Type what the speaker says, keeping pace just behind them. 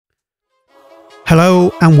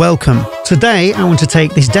Hello and welcome. Today I want to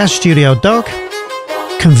take this DazStudio dog,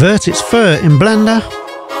 convert its fur in Blender,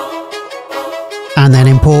 and then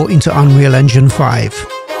import into Unreal Engine 5.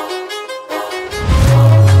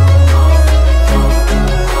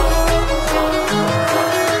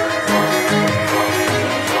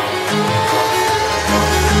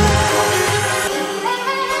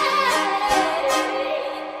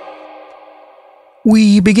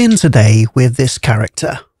 We begin today with this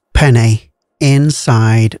character, Penny,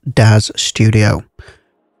 inside DAZ Studio.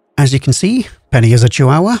 As you can see, Penny is a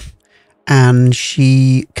Chihuahua and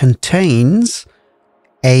she contains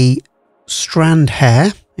a strand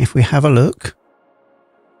hair, if we have a look,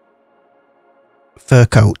 fur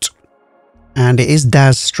coat, and it is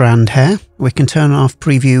DAZ strand hair. We can turn off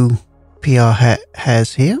preview PR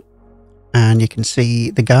hairs here and you can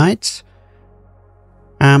see the guides.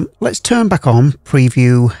 Let's turn back on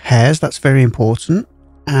preview hairs, that's very important.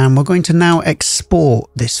 And we're going to now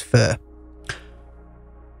export this fur.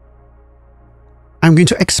 I'm going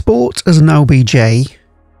to export as an OBJ,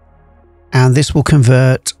 and this will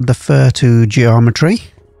convert the fur to geometry.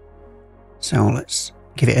 So let's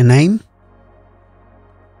give it a name.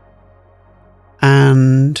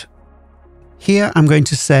 And here I'm going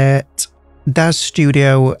to set DAZ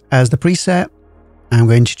Studio as the preset. I'm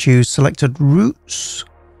going to choose selected routes,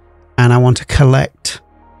 and I want to collect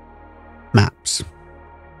maps.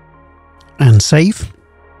 And save.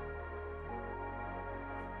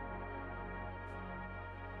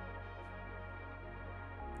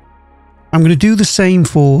 I'm going to do the same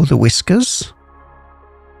for the whiskers,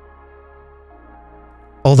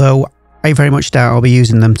 although I very much doubt I'll be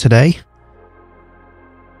using them today.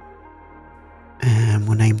 And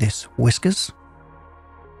we'll name this whiskers.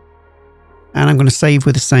 And I'm going to save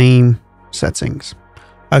with the same settings.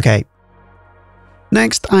 Okay.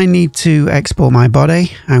 Next, I need to export my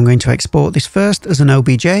body. I'm going to export this first as an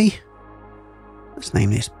OBJ. Let's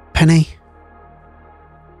name this Penny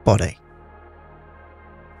Body.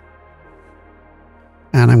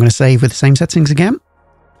 And I'm going to save with the same settings again.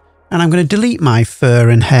 And I'm going to delete my fur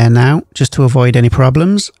and hair now, just to avoid any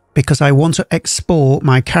problems, because I want to export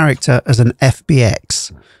my character as an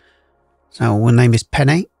FBX. So we'll name this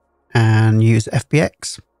Penny and use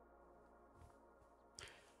FBX.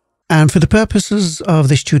 And for the purposes of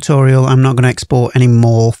this tutorial, I'm not going to export any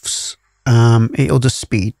morphs. It'll just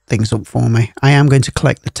speed things up for me. I am going to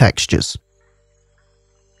collect the textures.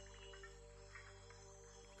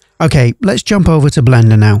 Okay, let's jump over to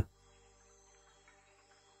Blender now.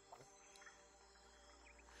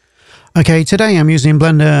 Okay, today I'm using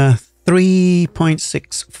Blender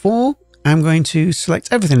 3.64. I'm going to select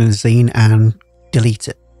everything in the scene and delete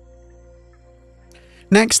it.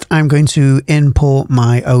 Next, I'm going to import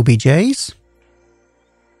my OBJs.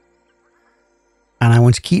 And I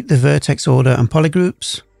want to keep the vertex order and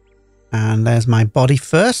polygroups. And there's my body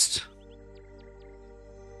first.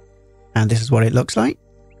 And this is what it looks like.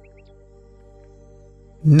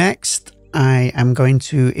 Next, I am going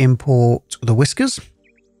to import the whiskers.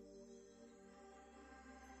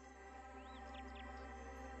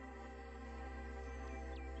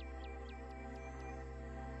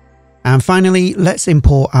 And finally, let's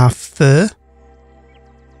import our fur.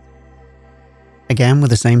 Again, with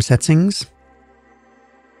the same settings.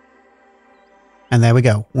 And there we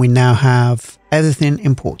go. We now have everything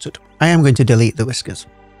imported. I am going to delete the whiskers.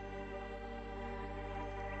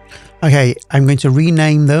 Okay, I'm going to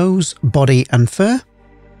rename those body and fur.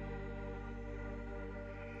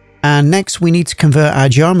 And next we need to convert our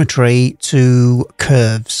geometry to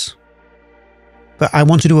curves. But I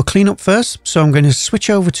want to do a cleanup first, so I'm going to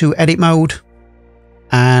switch over to edit mode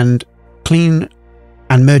and clean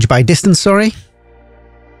and merge by distance, sorry.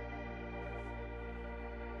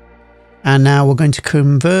 And now we're going to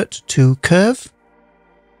convert to curve.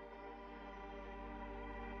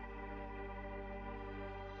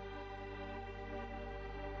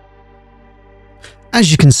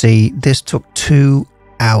 As you can see, this took 2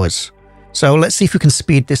 hours. So let's see if we can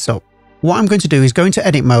speed this up. What I'm going to do is go into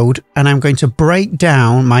edit mode and I'm going to break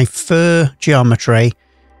down my fur geometry.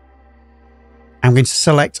 I'm going to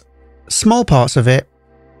select small parts of it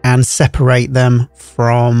and separate them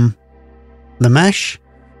from the mesh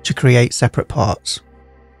to create separate parts.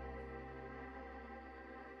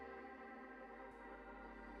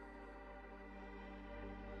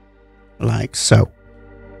 Like so.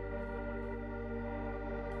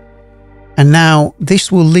 And now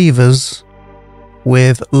this will leave us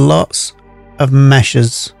with lots of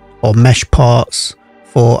meshes or mesh parts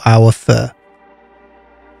for our fur.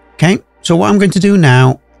 Okay, so what I'm going to do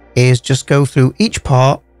now is just go through each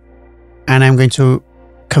part and I'm going to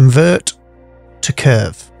convert to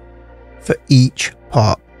curve. for each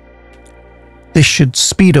part. This should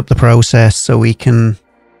speed up the process so we can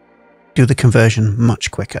do the conversion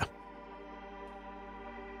much quicker.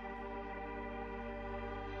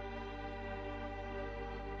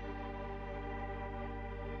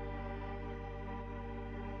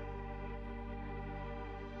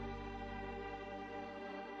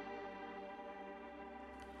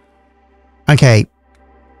 Okay,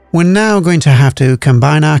 we're now going to have to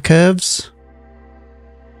combine our curves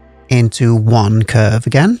into one curve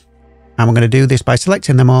again. And we're going to do this by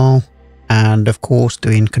selecting them all and of course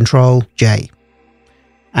doing Control J.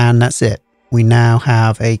 And that's it. We now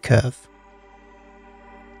have a curve.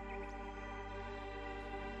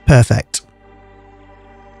 Perfect.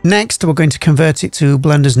 Next, we're going to convert it to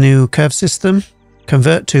Blender's new curve system.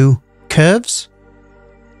 Convert to curves.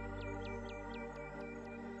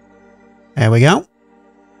 There we go.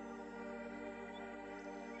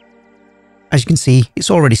 As you can see, it's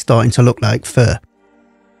already starting to look like fur.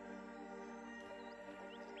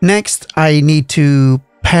 Next, I need to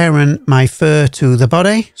parent my fur to the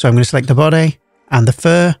body. So I'm going to select the body and the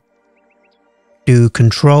fur. Do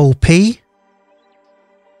Control P.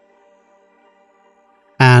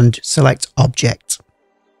 And select Object.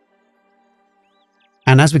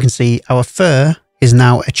 And as we can see, our fur is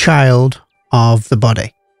now a child of the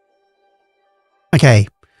body. Okay,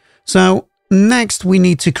 so next we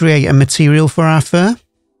need to create a material for our fur.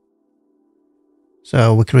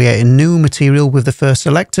 So we'll create a new material with the fur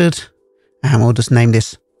selected and we'll just name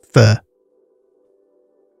this fur.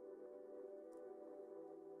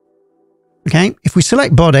 Okay, if we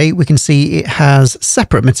select body, we can see it has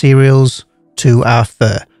separate materials to our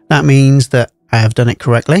fur. That means that I have done it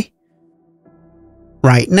correctly.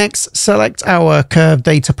 Right, next select our curve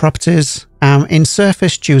data properties. In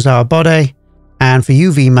surface, choose our body. And for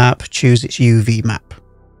UV map, choose its UV map.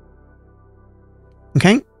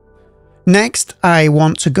 Okay. Next, I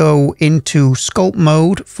want to go into sculpt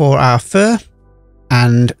mode for our fur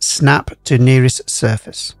and snap to nearest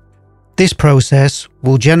surface. This process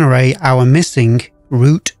will generate our missing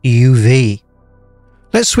root UV.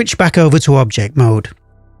 Let's switch back over to object mode.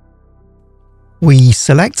 We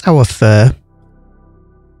select our fur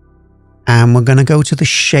and we're going to go to the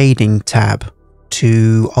shading tab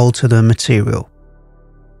to alter the material.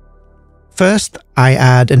 First, I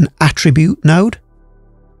add an attribute node.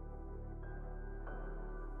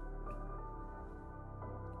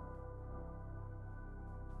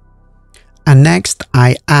 And next,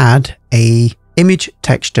 I add a image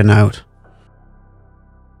texture node.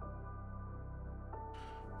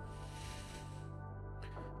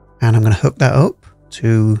 And I'm going to hook that up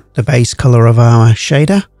to the base color of our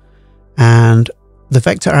shader and the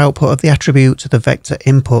vector output of the attribute to the vector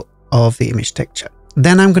input of the image texture.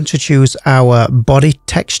 Then I'm going to choose our body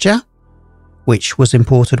texture, which was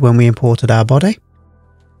imported when we imported our body.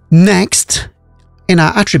 Next, in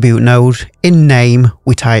our attribute node, in name,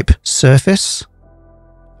 we type surface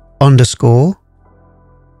underscore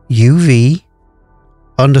UV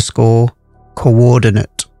underscore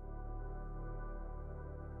coordinate.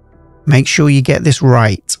 Make sure you get this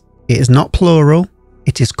right. It is not plural,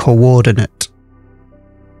 it is coordinate.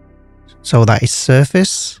 So that is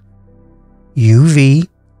surface UV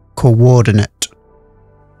coordinate.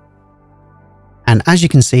 And as you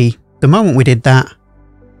can see, the moment we did that,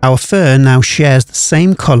 our fur now shares the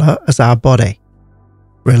same color as our body.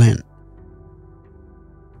 Brilliant.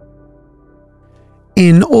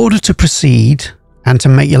 In order to proceed and to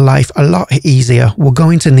make your life a lot easier, we're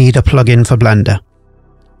going to need a plugin for Blender.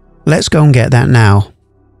 Let's go and get that now.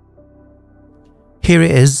 Here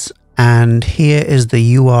it is, and here is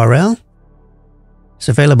the URL. It's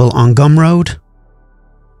available on Gumroad.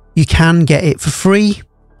 You can get it for free,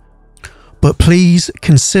 but please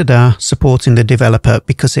consider supporting the developer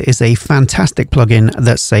because it is a fantastic plugin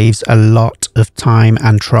that saves a lot of time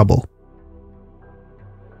and trouble.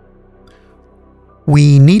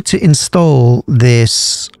 We need to install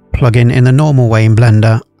this plugin in the normal way in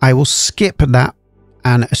Blender. I will skip that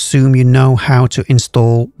and assume you know how to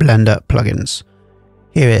install Blender plugins.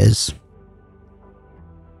 Here it is.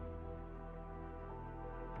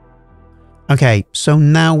 Okay, so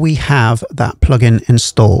now we have that plugin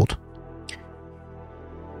installed.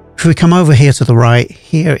 If we come over here to the right,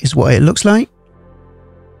 here is what it looks like.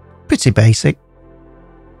 Pretty basic.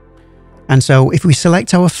 And so if we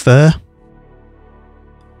select our fur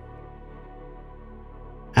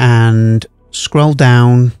and scroll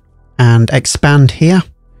down and expand here,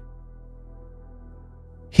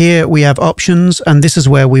 here we have options, and this is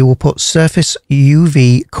where we will put surface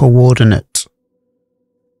UV coordinate.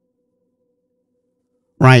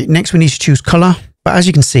 Right, next we need to choose color. But as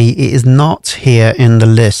you can see, it is not here in the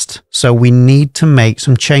list. So we need to make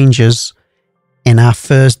some changes in our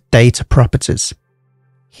first data properties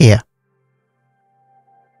here.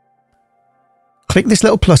 Click this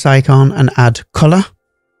little plus icon and add color.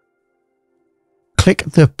 Click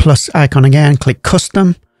the plus icon again, click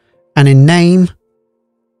custom, and in name,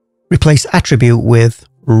 replace attribute with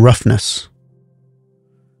roughness.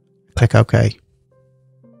 Click OK.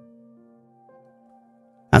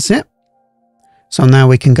 That's it. So now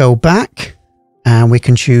we can go back and we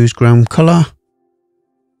can choose groom color.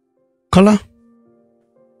 Color.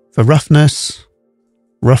 For roughness.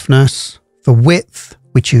 Roughness. For width,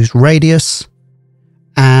 we choose radius.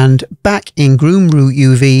 And back in Groom Root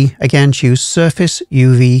UV, again choose Surface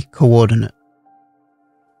UV Coordinate.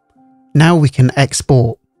 Now we can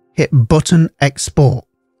export. Hit button Export.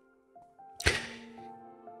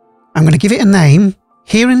 I'm going to give it a name.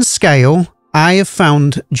 Here in Scale, I have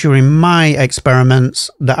found during my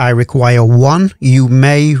experiments that I require 1. You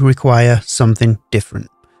may require something different.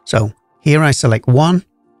 So here I select 1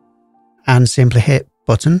 and simply hit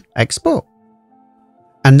button Export.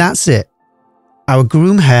 And that's it. Our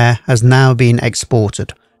groom hair has now been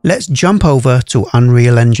exported. Let's jump over to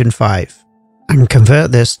Unreal Engine 5 and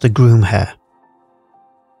convert this to groom hair.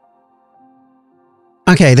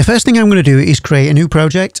 Okay, the first thing I'm going to do is create a new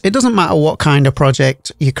project. It doesn't matter what kind of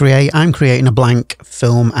project you create. I'm creating a blank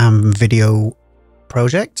film and video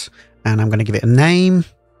project, and I'm going to give it a name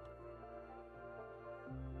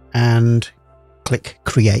and click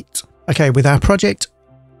Create. Okay, with our project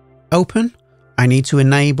open, I need to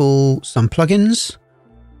enable some plugins.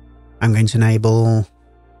 I'm going to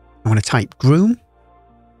type Groom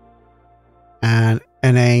and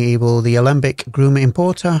enable the Alembic Groom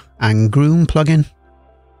Importer and Groom plugin.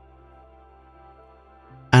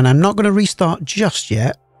 And I'm not going to restart just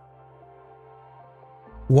yet.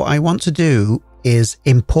 What I want to do is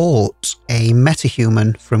import a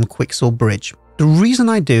metahuman from Quixel Bridge. The reason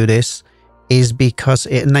I do this is because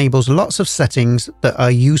it enables lots of settings that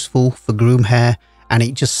are useful for groom hair, and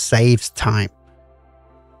it just saves time.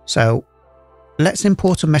 So let's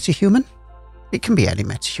import a metahuman. It can be any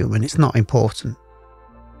metahuman, it's not important.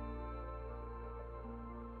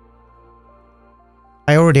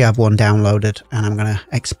 I already have one downloaded and I'm going to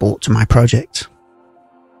export to my project.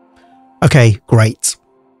 Okay, great.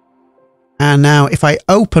 And now if I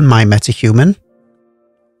open my metahuman,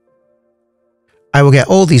 I will get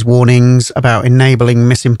all these warnings about enabling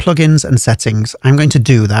missing plugins and settings. I'm going to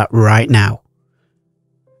do that right now.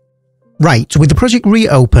 Right, with the project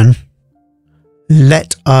reopen,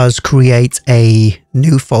 let us create a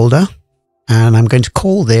new folder, and I'm going to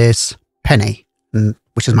call this Penny,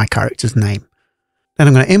 which is my character's name. Then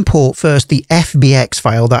I'm going to import first the FBX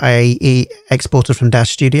file that I exported from DAZ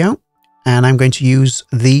Studio, and I'm going to use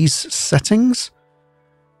these settings.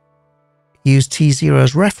 Use T0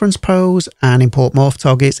 as reference pose and import morph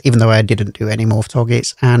targets, even though I didn't do any morph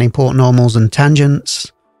targets, and import normals and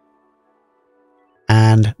tangents.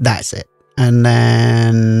 And that's it. And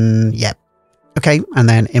then, yep. Okay, and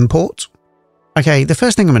then import. Okay, the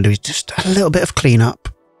first thing I'm going to do is just a little bit of cleanup.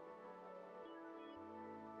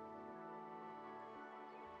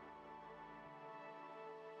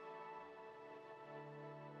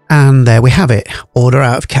 And there we have it, order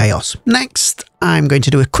out of chaos. Next, I'm going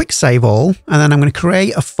to do a quick save all, and then I'm going to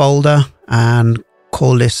create a folder and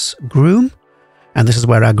call this Groom. And this is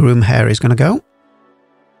where our groom hair is going to go.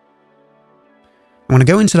 I'm going to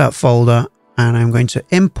go into that folder and I'm going to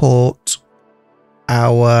import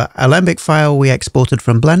our Alembic file we exported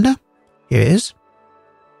from Blender. Here it is.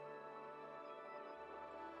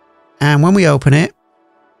 And when we open it,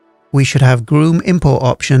 we should have Groom import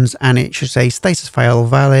options, and it should say status file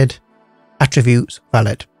valid, attributes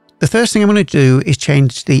valid. The first thing I'm going to do is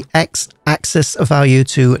change the x-axis value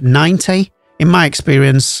to 90. In my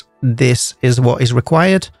experience, this is what is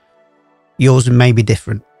required. Yours may be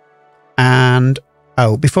different. And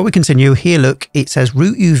oh, before we continue, here look, it says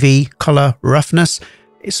root UV color roughness.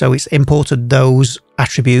 So it's imported those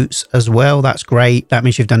attributes as well. That's great. That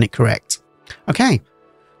means you've done it correct. Okay,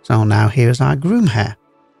 so now here's our groom hair.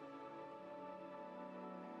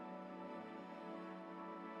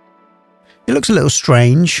 It looks a little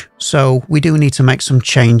strange, so we do need to make some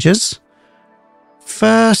changes.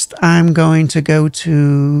 First, I'm going to go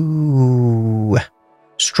to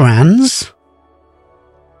strands,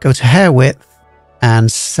 go to hair width,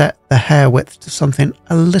 and set the hair width to something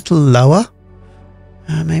a little lower.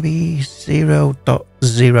 Maybe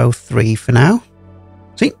 0.03 for now.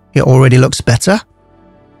 See, it already looks better.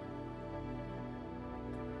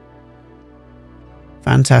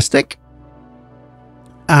 Fantastic.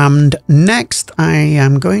 And next I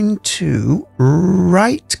am going to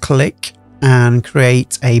right click and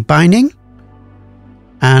create a binding.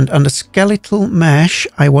 And under skeletal mesh,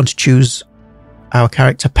 I want to choose our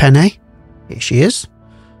character Penny. Here she is.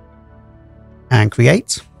 And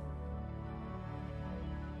create.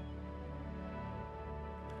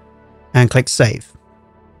 And click save.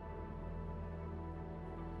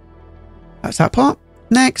 That's that part.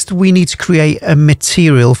 Next, we need to create a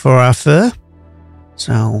material for our fur.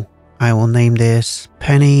 So I will name this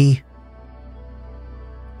Penny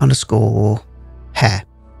 _ hair.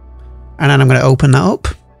 And then I'm going to open that up.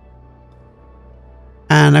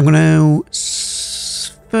 And I'm going to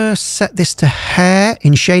first set this to hair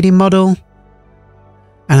in shading model.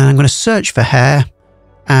 And then I'm going to search for hair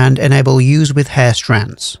and enable use with hair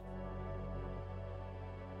strands.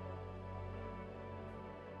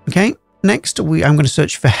 Okay, next I'm going to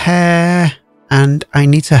search for hair and I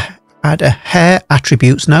need to add a hair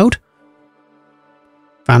attributes node.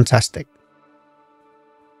 Fantastic.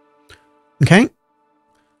 Okay.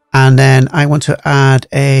 And then I want to add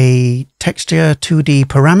a texture 2D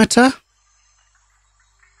parameter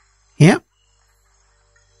here.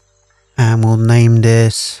 And we'll name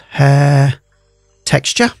this hair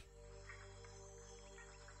texture.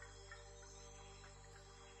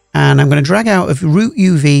 And I'm going to drag out of root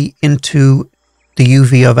UV into the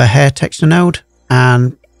UV of a hair texture node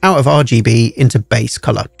and out of RGB into base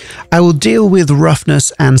color. I will deal with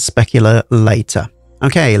roughness and specular later.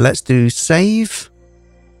 Okay, let's do save.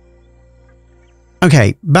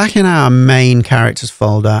 Okay, back in our main characters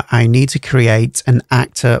folder, I need to create an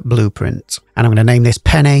actor blueprint. And I'm going to name this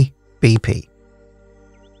Penny BP.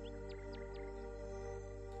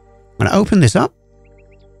 I'm going to open this up.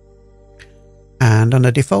 And under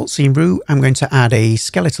default scene root, I'm going to add a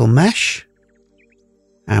skeletal mesh.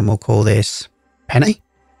 And we'll call this Penny.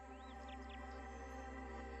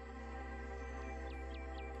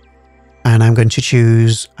 And I'm going to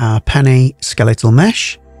choose our Penny skeletal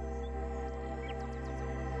mesh.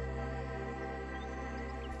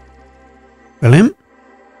 Brilliant.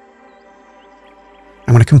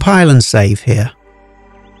 I'm going to compile and save here.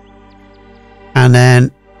 And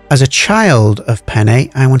then as a child of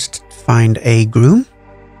Penny, I want to find a groom.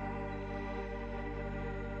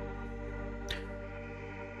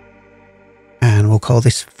 And we'll call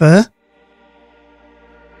this fur.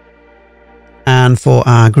 And for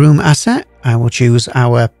our groom asset, I will choose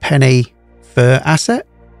our Penny fur asset.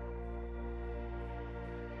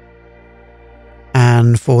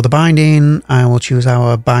 And for the binding, I will choose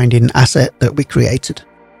our binding asset that we created.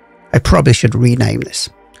 I probably should rename this.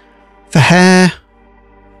 For hair,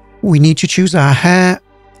 we need to choose our hair,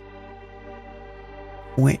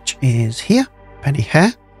 which is here, Penny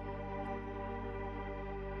hair.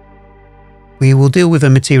 We will deal with a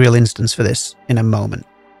material instance for this in a moment.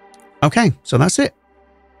 Okay, so that's it.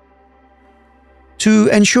 To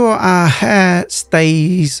ensure our hair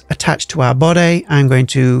stays attached to our body, I'm going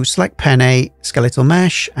to select Penny, skeletal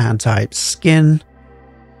mesh, and type skin.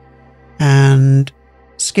 And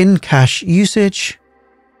skin cache usage,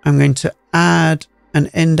 I'm going to add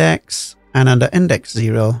an index, and under index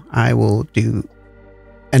 0, I will do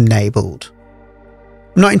enabled.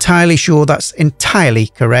 I'm not entirely sure that's entirely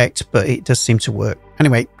correct, but it does seem to work.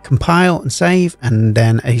 Anyway, compile and save, and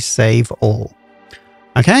then a save all.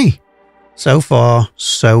 Okay. So far,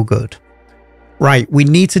 so good. Right, we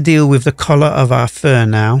need to deal with the color of our fur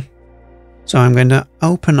now. So I'm going to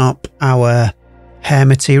open up our hair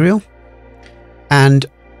material. And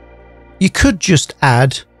you could just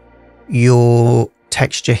add your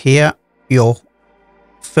texture here, your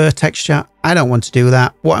fur texture. I don't want to do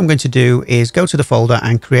that. What I'm going to do is go to the folder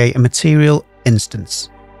and create a material instance.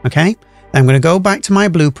 Okay, I'm going to go back to my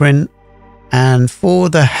blueprint. And for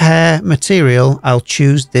the hair material, I'll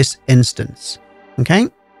choose this instance. Okay.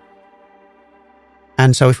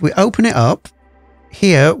 And so if we open it up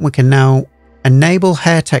here, we can now enable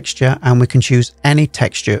hair texture and we can choose any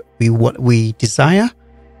texture we desire.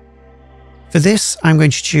 For this, I'm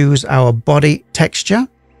going to choose our body texture.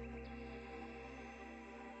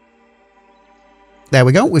 There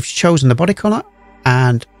we go. We've chosen the body color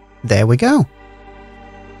and there we go.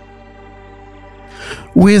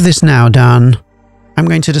 With this now done, I'm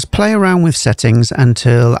going to just play around with settings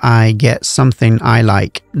until I get something I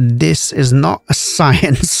like. This is not a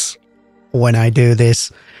science when I do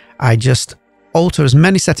this. I just alter as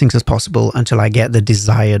many settings as possible until I get the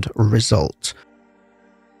desired result.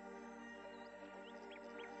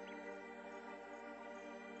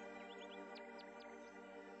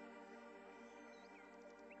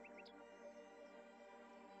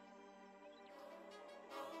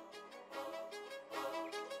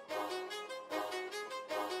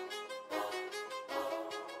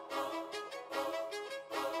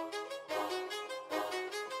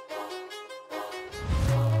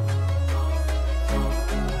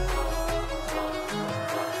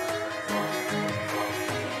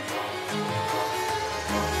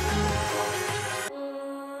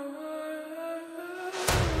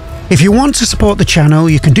 If you want to support the channel,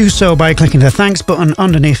 you can do so by clicking the thanks button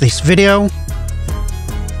underneath this video.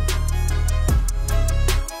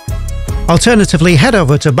 Alternatively, head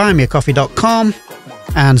over to buymeacoffee.com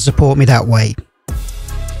and support me that way.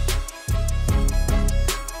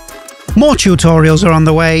 More tutorials are on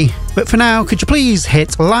the way, but for now, could you please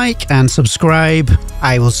hit like and subscribe?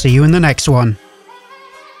 I will see you in the next one.